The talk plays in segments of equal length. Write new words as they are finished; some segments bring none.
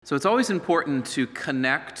So it's always important to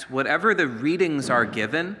connect whatever the readings are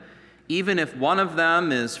given, even if one of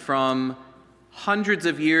them is from hundreds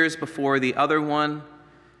of years before the other one.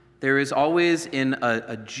 There is always, in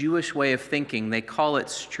a Jewish way of thinking, they call it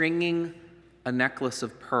stringing a necklace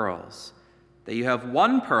of pearls. That you have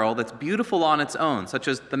one pearl that's beautiful on its own, such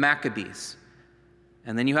as the Maccabees.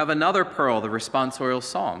 And then you have another pearl, the responsorial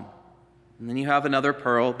psalm. And then you have another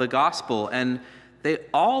pearl, the gospel. And they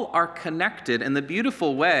all are connected. And the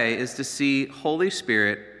beautiful way is to see, Holy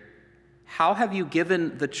Spirit, how have you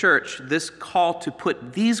given the church this call to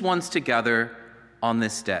put these ones together on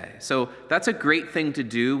this day? So that's a great thing to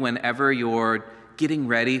do whenever you're getting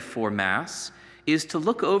ready for Mass, is to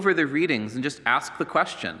look over the readings and just ask the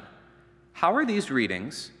question, how are these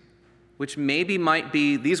readings, which maybe might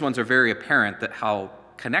be, these ones are very apparent that how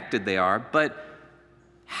connected they are, but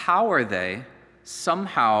how are they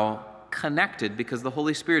somehow connected, because the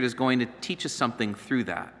Holy Spirit is going to teach us something through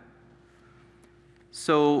that.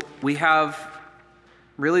 So we have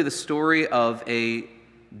really the story of a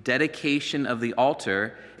dedication of the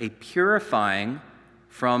altar, a purifying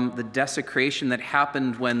from the desecration that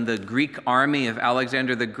happened when the Greek army of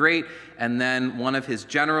Alexander the Great, and then one of his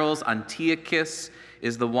generals, Antiochus,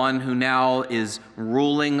 is the one who now is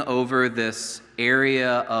ruling over this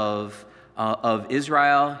area of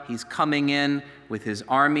Israel. He's coming in with his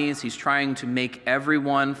armies. He's trying to make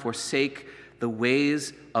everyone forsake the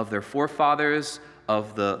ways of their forefathers,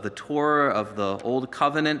 of the Torah, of the Old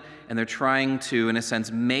Covenant, and they're trying to, in a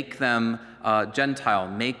sense, make them Gentile,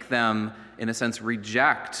 make them, in a sense,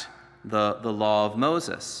 reject the law of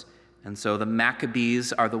Moses. And so the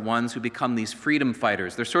Maccabees are the ones who become these freedom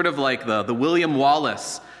fighters. They're sort of like the William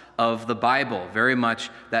Wallace of the Bible, very much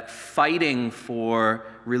that fighting for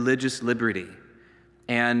religious liberty.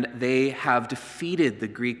 And they have defeated the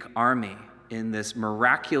Greek army in this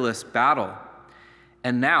miraculous battle.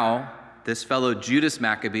 And now, this fellow Judas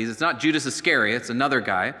Maccabees, it's not Judas Iscariot, it's another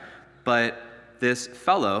guy, but this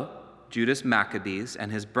fellow, Judas Maccabees,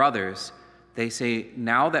 and his brothers, they say,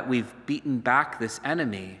 now that we've beaten back this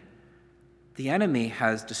enemy, the enemy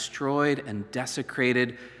has destroyed and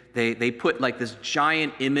desecrated. They put like this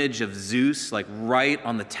giant image of Zeus like right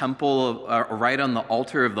on the temple, right on the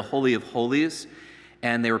altar of the Holy of Holies,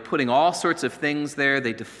 and they were putting all sorts of things there.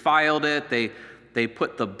 They defiled it. They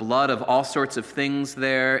put the blood of all sorts of things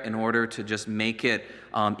there in order to just make it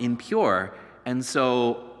impure. And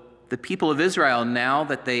so the people of Israel, now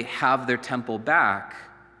that they have their temple back,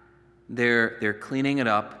 they're cleaning it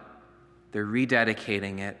up, they're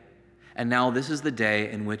rededicating it, and now this is the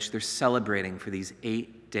day in which they're celebrating for these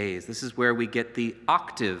 8 days. This is where we get the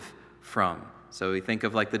octave from. So we think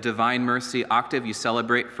of like the Divine Mercy octave, you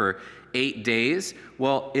celebrate for 8 days.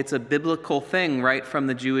 Well, it's a biblical thing right from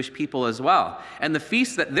the Jewish people as well. And the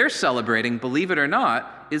feast that they're celebrating, believe it or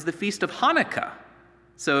not, is the Feast of Hanukkah.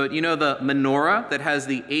 So you know the menorah that has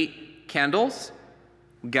the 8 candles?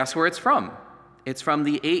 Guess where it's from? It's from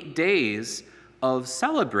the 8 days of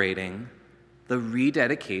celebrating the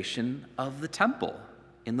rededication of the temple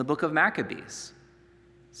in the book of Maccabees.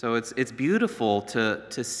 So it's beautiful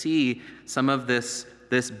to see some of this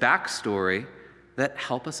backstory that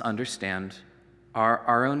help us understand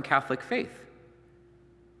our own Catholic faith.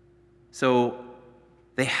 So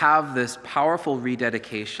they have this powerful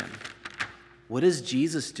rededication. What does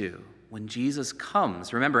Jesus do when Jesus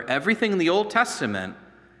comes? Remember, everything in the Old Testament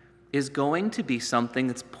is going to be something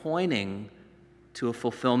that's pointing to a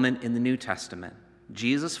fulfillment in the New Testament.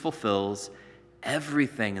 Jesus fulfills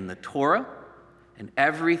everything in the Torah and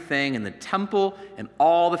everything in the temple and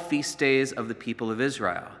all the feast days of the people of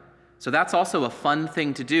Israel. So that's also a fun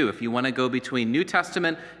thing to do. If you want to go between New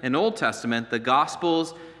Testament and Old Testament, the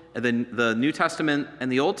Gospels, the New Testament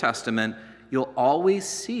and the Old Testament, you'll always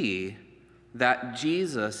see that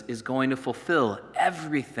Jesus is going to fulfill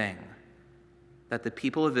everything that the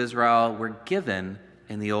people of Israel were given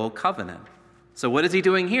in the Old Covenant. So what is he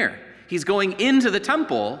doing here? He's going into the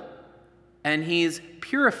temple and he's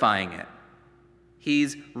purifying it.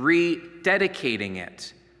 He's rededicating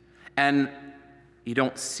it. And you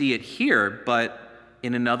don't see it here, but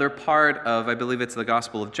in another part of, I believe it's the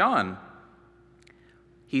Gospel of John,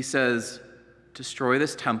 he says, destroy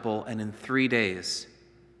this temple and in 3 days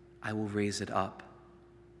I will raise it up.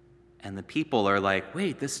 And the people are like,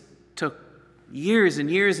 wait, this took years and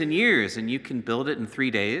years and years and you can build it in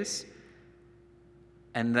 3 days?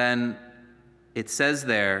 And then it says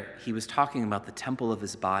there, he was talking about the temple of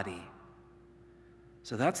his body.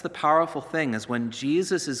 So that's the powerful thing, is when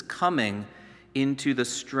Jesus is coming into the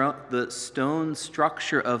stone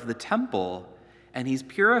structure of the temple, and he's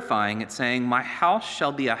purifying it, saying, my house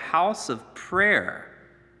shall be a house of prayer.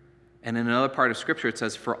 And in another part of Scripture, it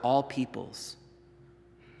says, for all peoples.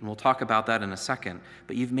 And we'll talk about that in a second.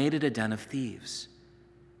 But you've made it a den of thieves.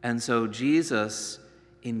 And so Jesus,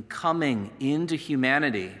 in coming into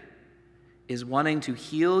humanity, is wanting to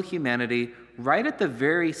heal humanity right at the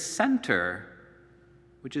very center,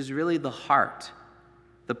 which is really the heart,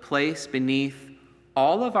 the place beneath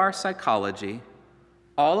all of our psychology,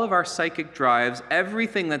 all of our psychic drives,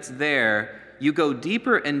 everything that's there. You go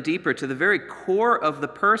deeper and deeper to the very core of the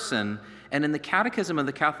person. And in the Catechism of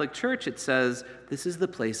the Catholic Church, it says, this is the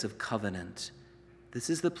place of covenant. This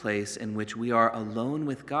is the place in which we are alone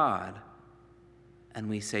with God, and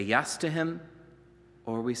we say yes to him,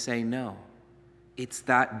 or we say no. It's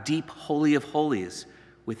that deep holy of holies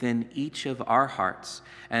within each of our hearts.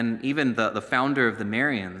 And even the founder of the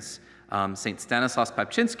Marians, St. Stanislaus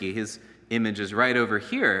Papczynski, his image is right over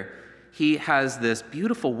here. He has this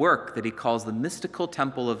beautiful work that he calls the Mystical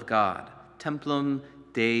Temple of God, Templum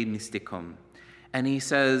Dei Mysticum. And he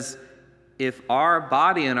says, if our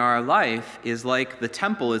body and our life is like the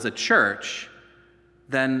temple is a church,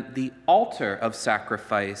 then the altar of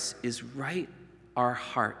sacrifice is right our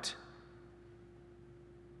heart.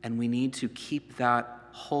 And we need to keep that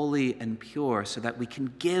holy and pure so that we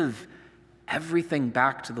can give everything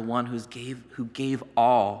back to the one who gave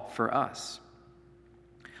all for us.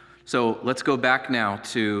 So let's go back now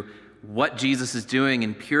to what Jesus is doing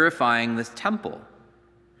in purifying this temple.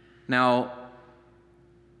 Now,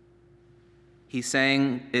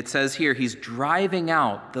 it says here, he's driving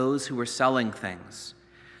out those who are selling things.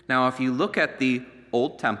 Now, if you look at the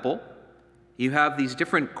old temple, you have these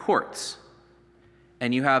different courts,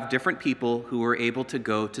 and you have different people who are able to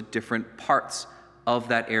go to different parts of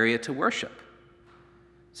that area to worship.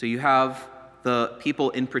 So you have the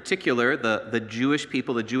people in particular, the Jewish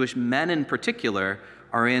people, the Jewish men in particular,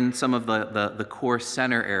 are in some of the core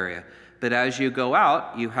center area. But as you go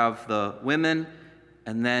out, you have the women,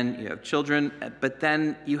 and then you have children, but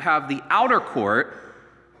then you have the outer court,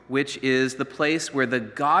 which is the place where the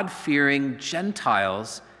God-fearing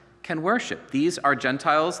Gentiles can worship. These are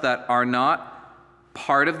Gentiles that are not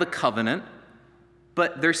part of the covenant,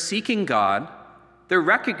 but they're seeking God. They're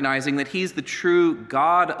recognizing that he's the true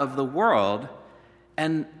God of the world,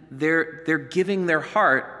 and they're giving their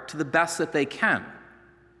heart to the best that they can.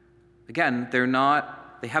 Again,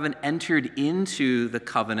 they haven't entered into the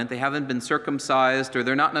covenant, they haven't been circumcised, or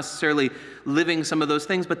they're not necessarily living some of those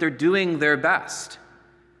things, but they're doing their best.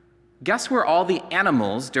 Guess where all the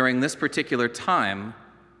animals during this particular time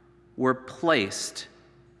were placed?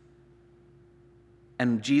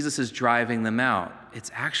 And Jesus is driving them out. It's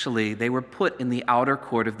actually, they were put in the outer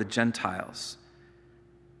court of the Gentiles.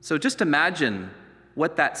 So just imagine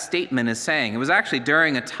what that statement is saying. It was actually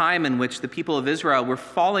during a time in which the people of Israel were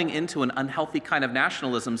falling into an unhealthy kind of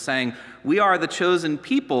nationalism, saying, we are the chosen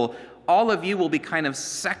people. All of you will be kind of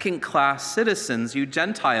second-class citizens, you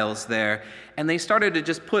Gentiles there. And they started to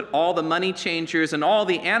just put all the money changers and all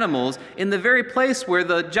the animals in the very place where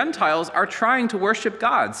the Gentiles are trying to worship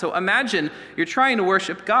God. So imagine you're trying to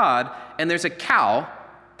worship God, and there's a cow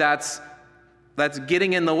that's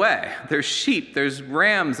getting in the way. There's sheep, there's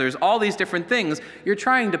rams, there's all these different things. You're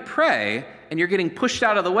trying to pray, and you're getting pushed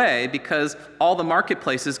out of the way because all the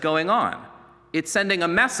marketplace is going on. It's sending a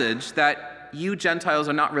message that you Gentiles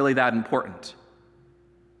are not really that important.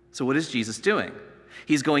 So what is Jesus doing?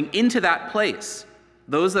 He's going into that place,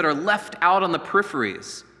 those that are left out on the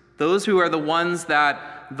peripheries, those who are the ones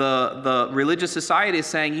that the religious society is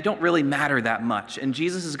saying, you don't really matter that much. And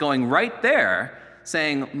Jesus is going right there,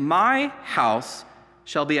 saying, my house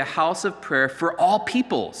shall be a house of prayer for all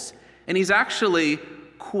peoples. And he's actually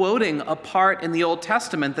quoting a part in the Old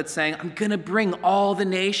Testament that's saying, I'm going to bring all the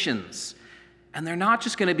nations. And they're not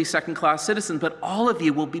just going to be second-class citizens, but all of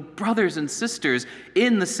you will be brothers and sisters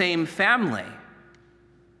in the same family.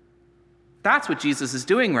 That's what Jesus is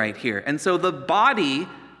doing right here. And so the body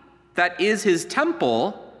that is his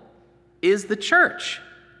temple is the church.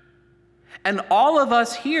 And all of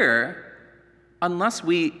us here, unless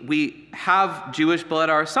we have Jewish blood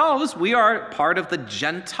ourselves, we are part of the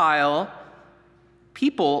Gentile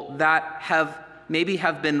people that maybe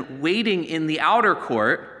have been waiting in the outer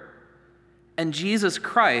court. And Jesus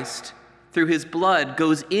Christ, through his blood,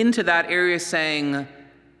 goes into that area saying,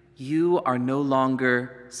 you are no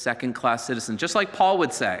longer second-class citizens. Just like Paul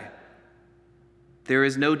would say, there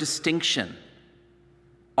is no distinction.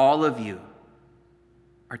 All of you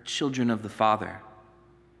are children of the Father.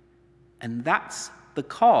 And that's the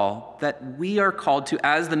call that we are called to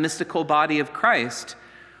as the mystical body of Christ.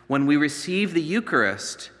 When we receive the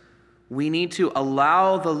Eucharist, we need to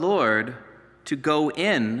allow the Lord to go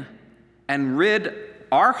in and rid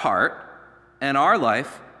our heart and our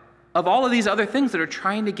life of all of these other things that are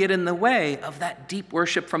trying to get in the way of that deep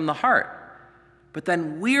worship from the heart. But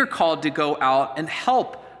then we're called to go out and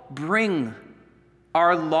help bring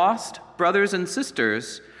our lost brothers and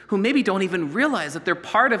sisters who maybe don't even realize that they're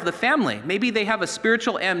part of the family. Maybe they have a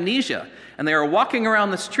spiritual amnesia and they are walking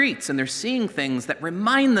around the streets and they're seeing things that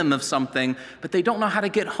remind them of something, but they don't know how to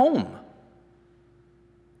get home.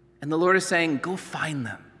 And the Lord is saying, go find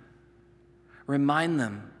them. Remind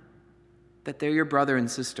them that they're your brother and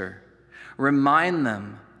sister. Remind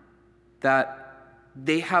them that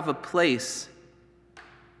they have a place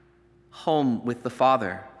home with the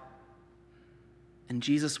Father. And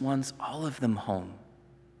Jesus wants all of them home.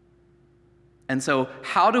 And so,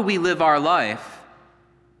 how do we live our life?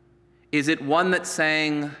 Is it one that's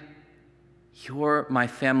saying, you're my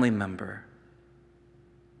family member,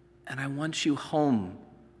 and I want you home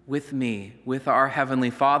with me, with our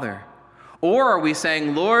Heavenly Father? Or are we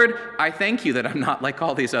saying, Lord, I thank you that I'm not like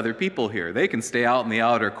all these other people here. They can stay out in the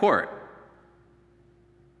outer court.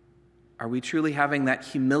 Are we truly having that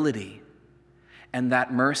humility and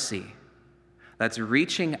that mercy that's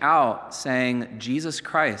reaching out, saying, Jesus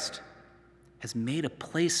Christ has made a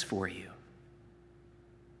place for you?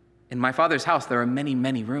 In my Father's house, there are many,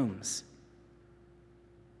 many rooms.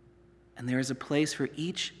 And there is a place for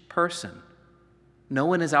each person. No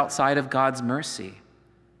one is outside of God's mercy.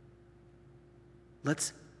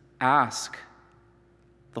 Let's ask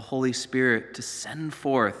the Holy Spirit to send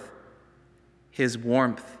forth his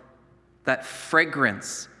warmth, that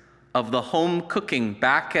fragrance of the home cooking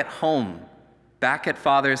back at home, back at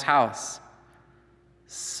Father's house,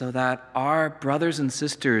 so that our brothers and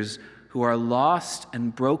sisters who are lost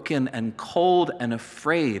and broken and cold and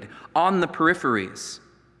afraid on the peripheries,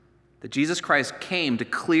 that Jesus Christ came to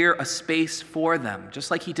clear a space for them,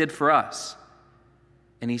 just like he did for us.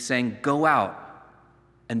 And he's saying, go out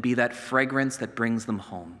and be that fragrance that brings them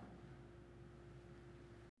home.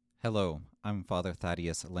 Hello, I'm Father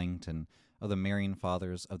Thaddeus Langton of the Marian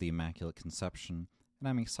Fathers of the Immaculate Conception, and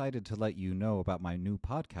I'm excited to let you know about my new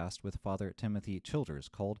podcast with Father Timothy Childers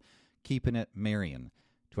called Keepin' It Marian.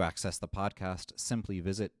 To access the podcast, simply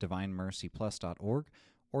visit divinemercyplus.org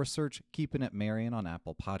or search Keepin' It Marian on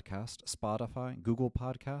Apple Podcast, Spotify, Google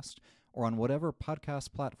Podcast, or on whatever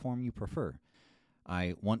podcast platform you prefer.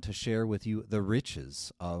 I want to share with you the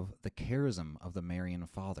riches of the charism of the Marian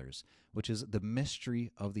Fathers, which is the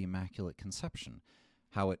mystery of the Immaculate Conception,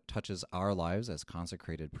 how it touches our lives as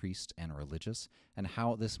consecrated priests and religious, and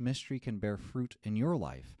how this mystery can bear fruit in your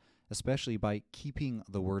life, especially by keeping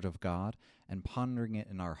the Word of God and pondering it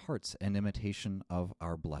in our hearts in imitation of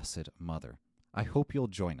our Blessed Mother. I hope you'll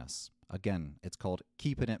join us. Again, it's called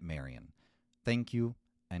Keepin' It Marian. Thank you,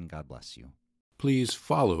 and God bless you. Please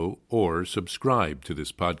follow or subscribe to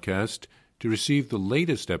this podcast to receive the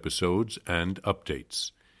latest episodes and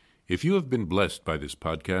updates. If you have been blessed by this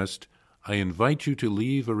podcast, I invite you to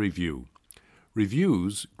leave a review.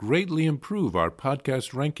 Reviews greatly improve our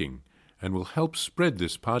podcast ranking and will help spread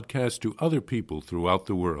this podcast to other people throughout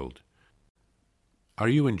the world. Are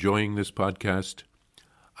you enjoying this podcast?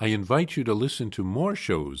 I invite you to listen to more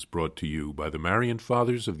shows brought to you by the Marian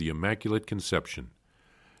Fathers of the Immaculate Conception.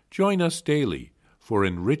 Join us daily for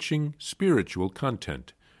enriching spiritual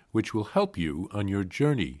content, which will help you on your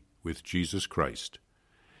journey with Jesus Christ.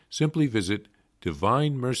 Simply visit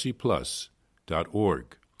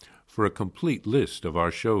divinemercyplus.org for a complete list of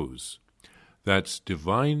our shows. That's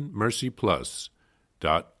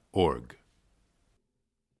divinemercyplus.org.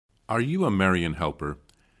 Are you a Marian helper?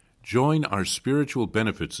 Join our Spiritual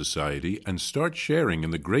Benefit Society and start sharing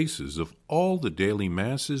in the graces of all the daily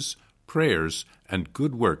masses, prayers, and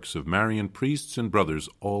good works of Marian priests and brothers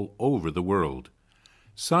all over the world.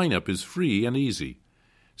 Sign up is free and easy.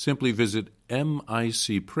 Simply visit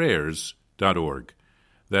micprayers.org.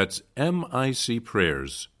 That's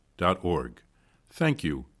micprayers.org. Thank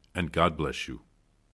you, and God bless you.